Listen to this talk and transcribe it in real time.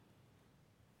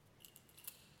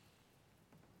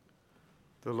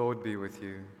The Lord be with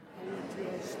you. And with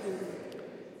your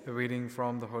spirit. A reading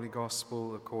from the Holy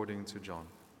Gospel according to John.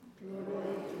 Glory to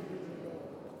you, Lord.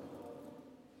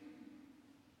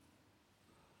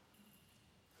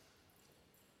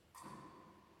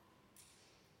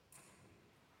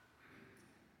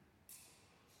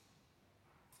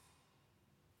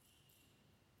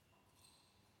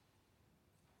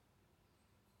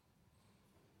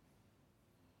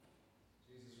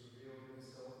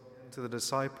 To the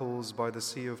disciples by the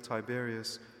Sea of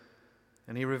Tiberias,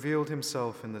 and he revealed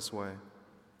himself in this way.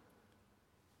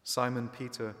 Simon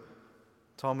Peter,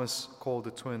 Thomas called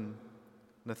the twin,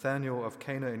 Nathanael of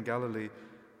Cana in Galilee,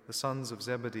 the sons of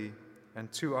Zebedee,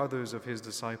 and two others of his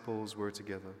disciples were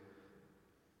together.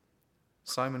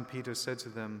 Simon Peter said to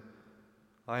them,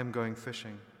 "I am going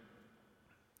fishing."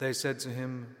 They said to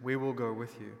him, "We will go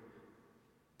with you."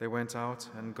 They went out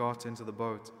and got into the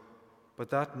boat, but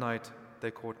that night they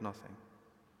caught nothing.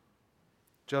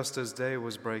 Just as day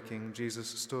was breaking, Jesus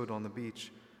stood on the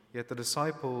beach, yet the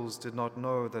disciples did not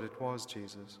know that it was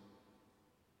Jesus.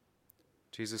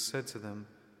 Jesus said to them,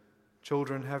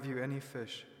 "Children, have you any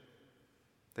fish?"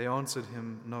 They answered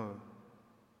him, "No."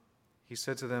 He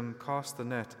said to them, "Cast the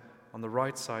net on the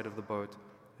right side of the boat,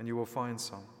 and you will find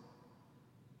some."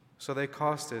 So they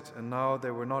cast it, and now they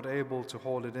were not able to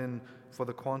haul it in for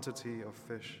the quantity of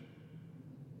fish.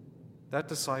 That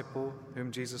disciple,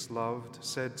 whom Jesus loved,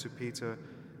 said to Peter,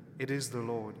 "It is the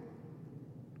Lord."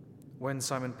 When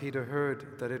Simon Peter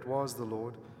heard that it was the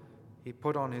Lord, he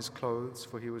put on his clothes,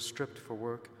 for he was stripped for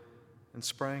work, and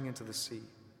sprang into the sea.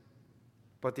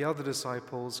 But the other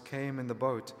disciples came in the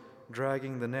boat,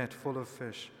 dragging the net full of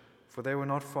fish, for they were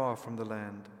not far from the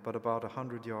land, but about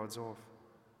 100 yards off.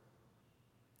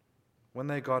 When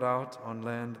they got out on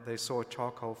land, they saw a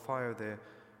charcoal fire there,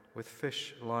 with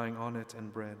fish lying on it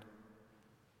and bread.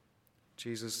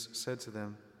 Jesus said to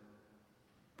them,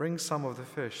 "Bring some of the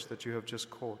fish that you have just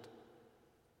caught."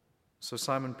 So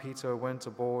Simon Peter went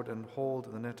aboard and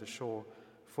hauled the net ashore,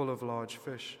 full of large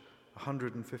fish,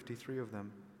 153 of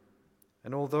them.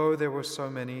 And although there were so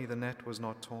many, the net was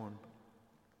not torn.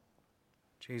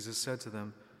 Jesus said to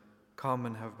them, "Come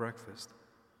and have breakfast."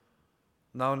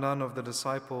 Now none of the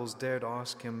disciples dared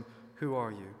ask him, "Who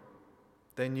are you?"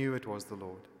 They knew it was the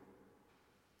Lord.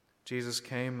 Jesus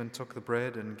came and took the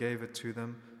bread and gave it to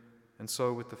them, and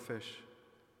so with the fish.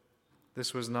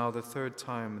 This was now the third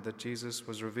time that Jesus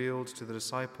was revealed to the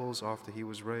disciples after he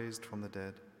was raised from the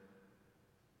dead.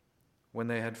 When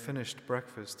they had finished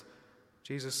breakfast,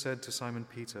 Jesus said to Simon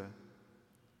Peter,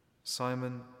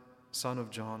 "Simon, son of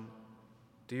John,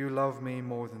 do you love me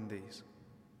more than these?"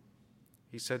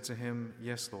 He said to him,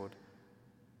 "Yes, Lord,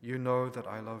 you know that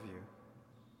I love you."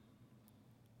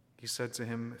 He said to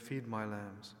him, "Feed my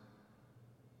lambs."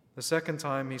 The second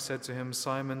time he said to him,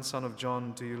 "Simon, son of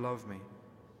John, do you love me?"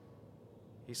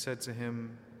 He said to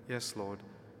him, "Yes, Lord,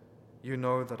 you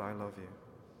know that I love you."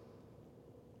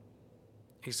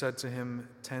 He said to him,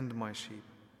 "Tend my sheep."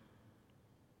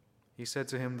 He said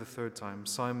to him the third time,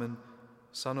 "Simon,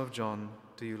 son of John,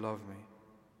 do you love me?"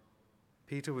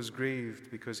 Peter was grieved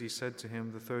because he said to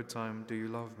him the third time, "Do you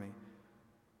love me?"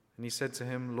 And he said to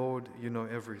him, "Lord, you know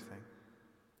everything.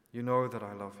 You know that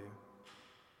I love you."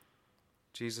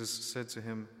 Jesus said to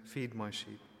him, "Feed my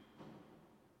sheep.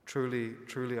 Truly,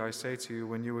 truly, I say to you,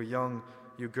 when you were young,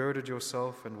 you girded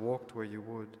yourself and walked where you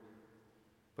would.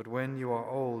 But when you are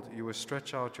old, you will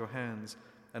stretch out your hands,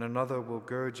 and another will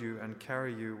gird you and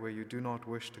carry you where you do not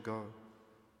wish to go."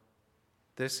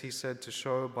 This he said to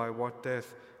show by what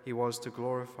death he was to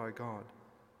glorify God.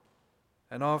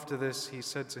 And after this he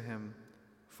said to him,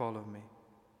 "Follow me."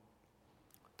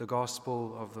 The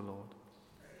Gospel of the Lord.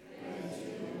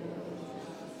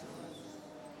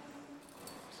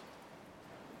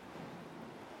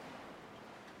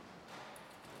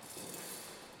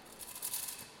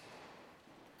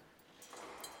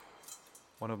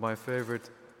 One of my favorite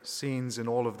scenes in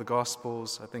all of the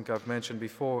Gospels, I think I've mentioned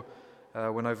before,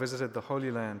 when I visited the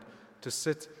Holy Land, to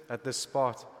sit at this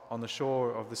spot on the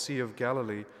shore of the Sea of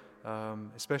Galilee,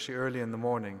 especially early in the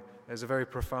morning, is a very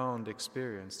profound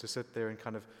experience to sit there and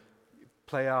kind of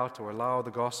play out or allow the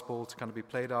Gospel to kind of be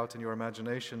played out in your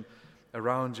imagination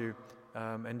around you,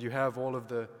 and you have all of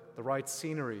the right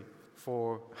scenery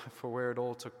for where it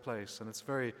all took place, and it's a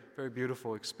very, very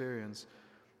beautiful experience.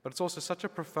 But it's also such a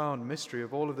profound mystery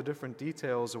of all of the different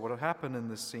details of what happened in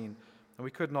this scene. And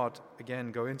we could not,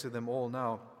 again, go into them all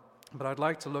now. But I'd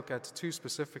like to look at two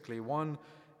specifically. One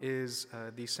is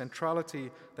the centrality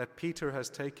that Peter has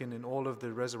taken in all of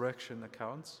the resurrection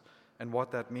accounts and what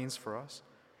that means for us.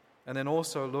 And then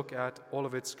also look at all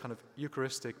of its kind of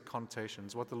Eucharistic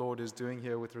connotations, what the Lord is doing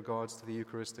here with regards to the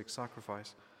Eucharistic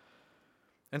sacrifice.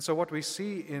 And so what we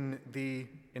see in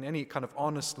any kind of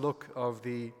honest look of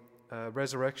the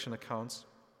resurrection accounts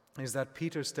is that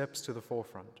Peter steps to the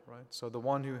forefront, right? So the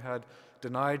one who had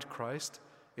denied Christ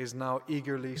is now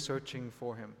eagerly searching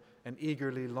for him and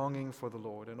eagerly longing for the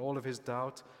Lord, and all of his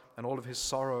doubt and all of his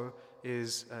sorrow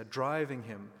is driving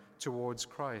him towards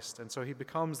Christ. And so he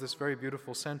becomes this very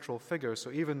beautiful central figure.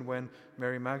 So even when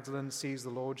Mary Magdalene sees the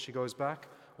Lord, she goes back,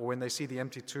 or when they see the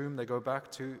empty tomb, they go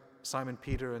back to Simon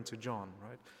Peter and to John,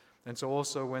 right? And so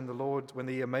also when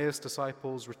the Emmaus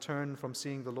disciples return from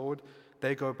seeing the Lord,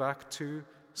 they go back to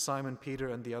Simon Peter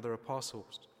and the other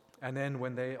apostles. And then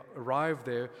when they arrive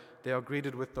there, they are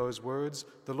greeted with those words,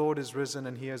 "The Lord is risen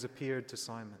and he has appeared to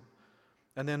Simon."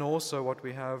 And then also what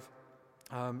we have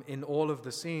in all of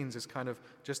the scenes is kind of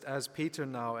just as Peter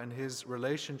now and his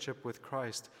relationship with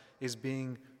Christ is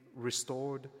being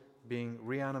restored, being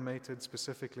reanimated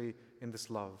specifically in this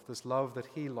love that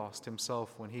he lost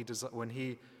himself when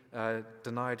he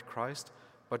denied Christ,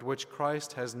 but which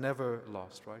Christ has never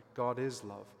lost, right? God is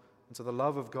love. And so the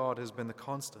love of God has been the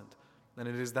constant. And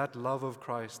it is that love of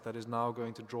Christ that is now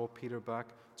going to draw Peter back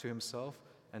to himself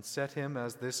and set him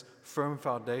as this firm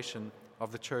foundation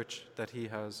of the church that he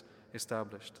has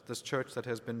established, this church that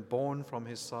has been born from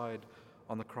his side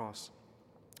on the cross.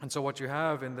 And so what you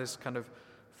have in this kind of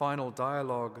final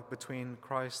dialogue between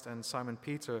Christ and Simon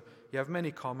Peter, you have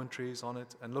many commentaries on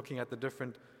it and looking at the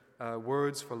different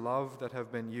words for love that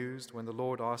have been used. When the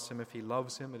Lord asks him if he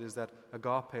loves him, it is that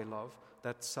agape love,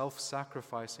 that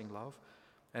self-sacrificing love.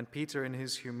 And Peter in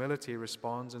his humility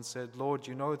responds and said, "Lord,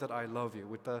 you know that I love you,"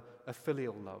 with a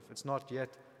filial love. It's not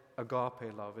yet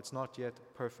agape love. It's not yet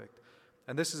perfect.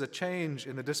 And this is a change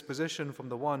in the disposition from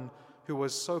the one who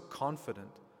was so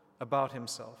confident about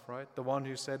himself, right? The one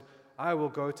who said, "I will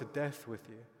go to death with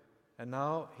you." And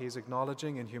now he's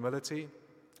acknowledging in humility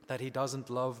that he doesn't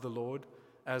love the Lord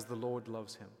as the Lord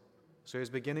loves him. So he's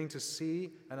beginning to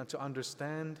see and to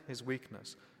understand his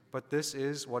weakness. But this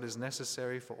is what is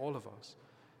necessary for all of us.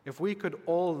 If we could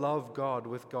all love God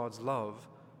with God's love,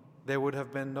 there would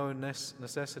have been no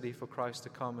necessity for Christ to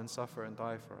come and suffer and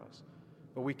die for us.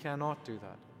 But we cannot do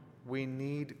that. We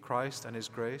need Christ and his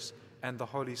grace and the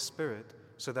Holy Spirit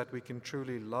so that we can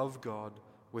truly love God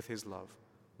with his love.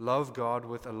 Love God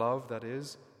with a love that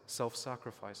is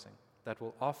self-sacrificing, that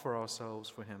will offer ourselves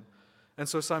for him. And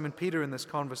so Simon Peter in this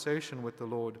conversation with the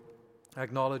Lord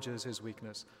acknowledges his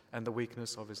weakness and the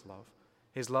weakness of his love.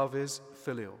 His love is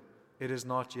filial. It is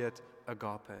not yet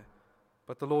agape.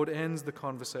 But the Lord ends the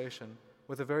conversation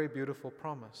with a very beautiful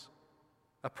promise,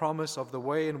 a promise of the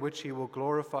way in which he will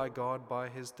glorify God by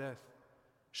his death,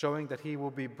 showing that he will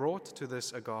be brought to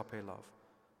this agape love,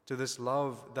 to this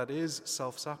love that is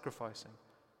self-sacrificing,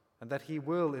 and that he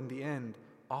will, in the end,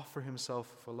 offer himself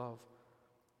for love.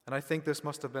 And I think this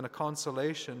must have been a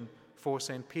consolation for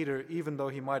St. Peter, even though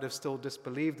he might have still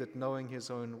disbelieved it, knowing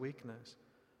his own weakness.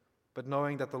 But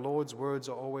knowing that the Lord's words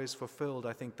are always fulfilled,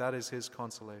 I think that is his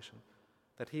consolation,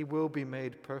 that he will be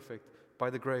made perfect by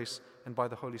the grace and by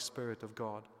the Holy Spirit of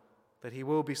God, that he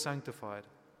will be sanctified,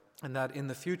 and that in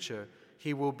the future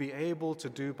he will be able to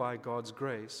do by God's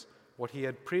grace what he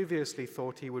had previously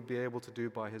thought he would be able to do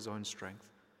by his own strength.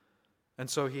 And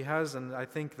so he has, and I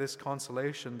think this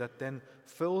consolation that then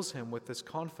fills him with this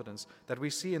confidence that we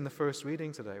see in the first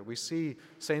reading today. We see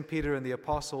St. Peter and the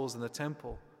apostles in the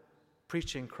temple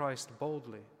preaching Christ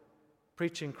boldly,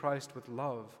 preaching Christ with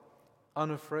love,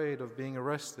 unafraid of being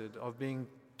arrested, of being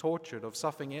tortured, of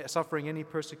suffering any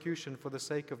persecution for the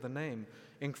sake of the name.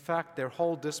 In fact, their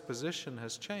whole disposition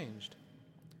has changed.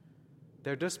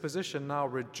 Their disposition now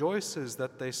rejoices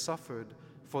that they suffered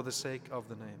for the sake of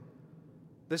the name.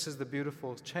 This is the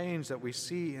beautiful change that we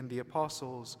see in the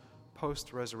apostles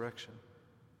post-resurrection,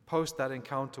 post that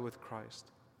encounter with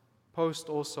Christ, post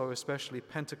also especially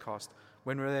Pentecost,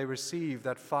 when they receive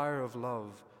that fire of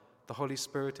love, the Holy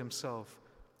Spirit himself,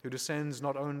 who descends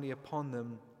not only upon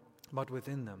them, but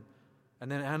within them,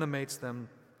 and then animates them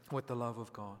with the love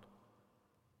of God.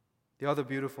 The other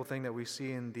beautiful thing that we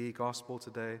see in the gospel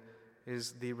today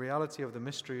is the reality of the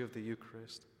mystery of the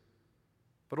Eucharist,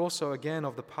 but also again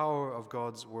of the power of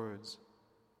God's words.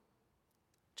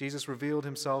 Jesus revealed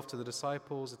himself to the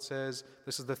disciples. It says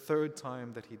this is the third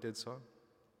time that he did so.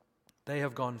 They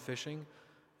have gone fishing,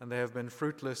 and they have been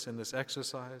fruitless in this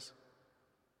exercise.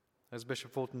 As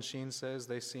Bishop Fulton Sheen says,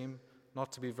 they seem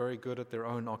not to be very good at their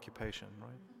own occupation,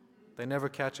 right? They never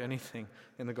catch anything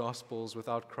in the Gospels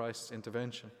without Christ's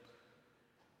intervention.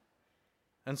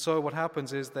 And so what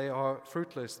happens is they are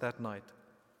fruitless that night,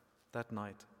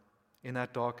 in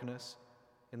that darkness,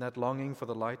 in that longing for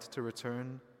the light to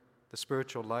return, the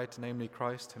spiritual light, namely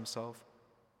Christ himself.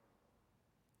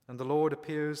 And the Lord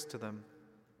appears to them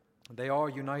They are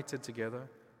united together,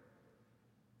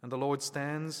 and the Lord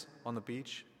stands on the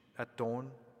beach at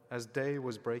dawn, as day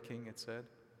was breaking, it said.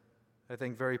 I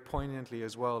think very poignantly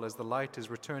as well, as the light is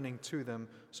returning to them,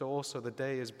 so also the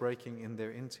day is breaking in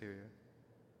their interior.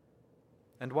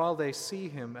 And while they see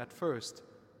him at first,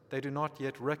 they do not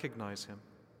yet recognize him.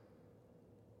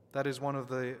 That is one of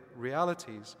the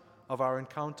realities of our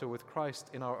encounter with Christ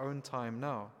in our own time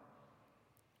now.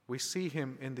 We see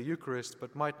him in the Eucharist,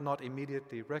 but might not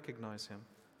immediately recognize him.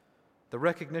 The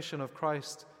recognition of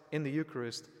Christ in the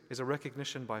Eucharist is a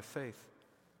recognition by faith.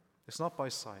 It's not by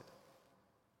sight.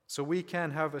 So we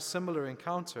can have a similar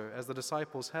encounter as the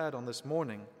disciples had on this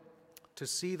morning, to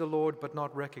see the Lord but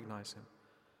not recognize him.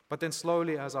 But then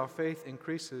slowly, as our faith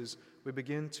increases, we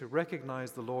begin to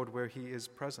recognize the Lord where he is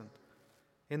present,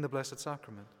 in the Blessed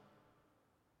Sacrament.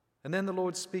 And then the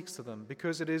Lord speaks to them,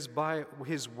 because it is by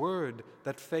his word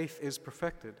that faith is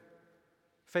perfected.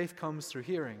 Faith comes through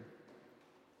hearing.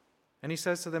 And he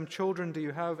says to them, "Children, do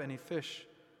you have any fish?"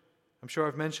 I'm sure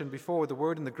I've mentioned before, the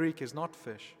word in the Greek is not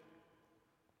fish.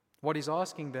 What he's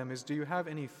asking them is, do you have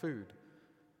any food?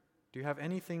 Do you have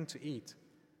anything to eat?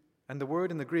 And the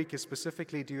word in the Greek is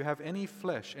specifically, do you have any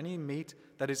flesh, any meat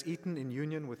that is eaten in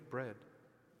union with bread?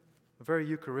 A very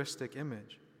Eucharistic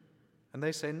image. And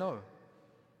they say no. And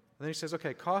then he says,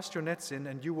 okay, cast your nets in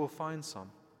and you will find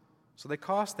some. So they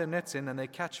cast their nets in and they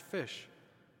catch fish.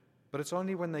 But it's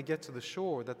only when they get to the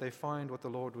shore that they find what the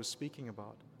Lord was speaking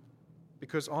about.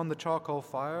 Because on the charcoal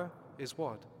fire is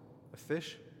what? A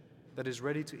fish that is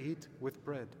ready to eat with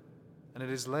bread. And it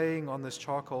is laying on this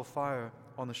charcoal fire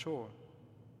on the shore.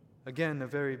 Again, a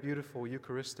very beautiful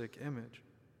Eucharistic image.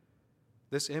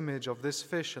 This image of this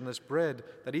fish and this bread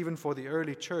that even for the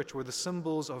early church were the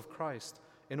symbols of Christ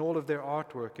in all of their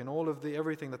artwork, in all of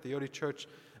everything that the early church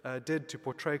did to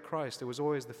portray Christ. It was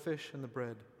always the fish and the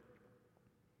bread.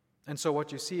 And so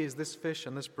what you see is this fish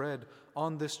and this bread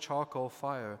on this charcoal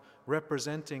fire,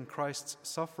 representing Christ's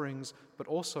sufferings, but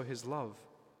also his love.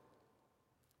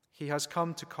 He has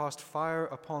come to cast fire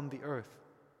upon the earth.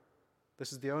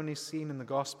 This is the only scene in the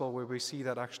gospel where we see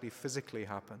that actually physically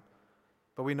happen.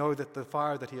 But we know that the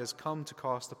fire that he has come to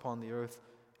cast upon the earth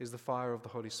is the fire of the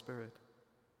Holy Spirit,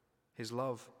 his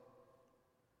love.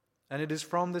 And it is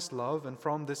from this love and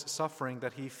from this suffering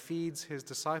that he feeds his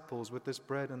disciples with this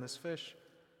bread and this fish.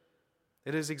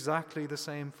 It is exactly the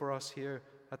same for us here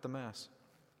at the Mass.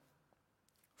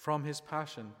 From his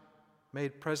passion,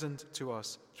 made present to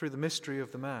us through the mystery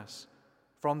of the Mass,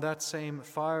 from that same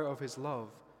fire of his love,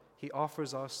 he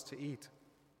offers us to eat,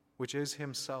 which is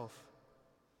himself,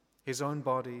 his own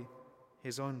body,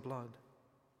 his own blood.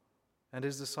 And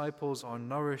his disciples are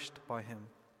nourished by him.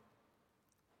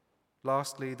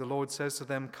 Lastly, the Lord says to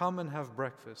them, "Come and have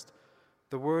breakfast."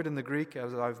 The word in the Greek,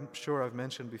 as I'm sure I've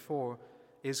mentioned before,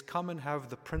 is come and have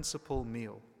the principal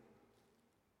meal.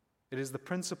 It is the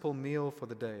principal meal for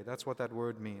the day. That's what that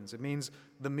word means. It means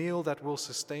the meal that will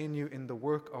sustain you in the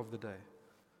work of the day.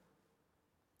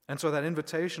 And so that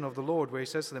invitation of the Lord, where he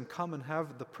says to them, "Come and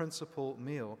have the principal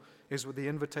meal," is with the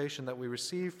invitation that we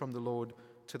receive from the Lord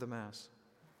to the Mass.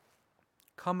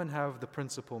 Come and have the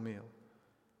principal meal.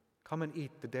 Come and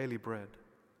eat the daily bread.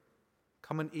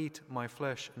 Come and eat my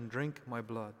flesh and drink my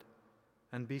blood,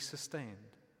 and be sustained,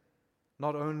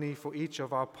 not only for each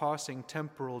of our passing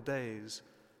temporal days,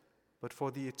 but for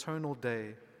the eternal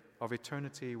day of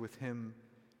eternity with him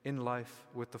in life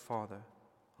with the Father.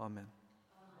 Amen.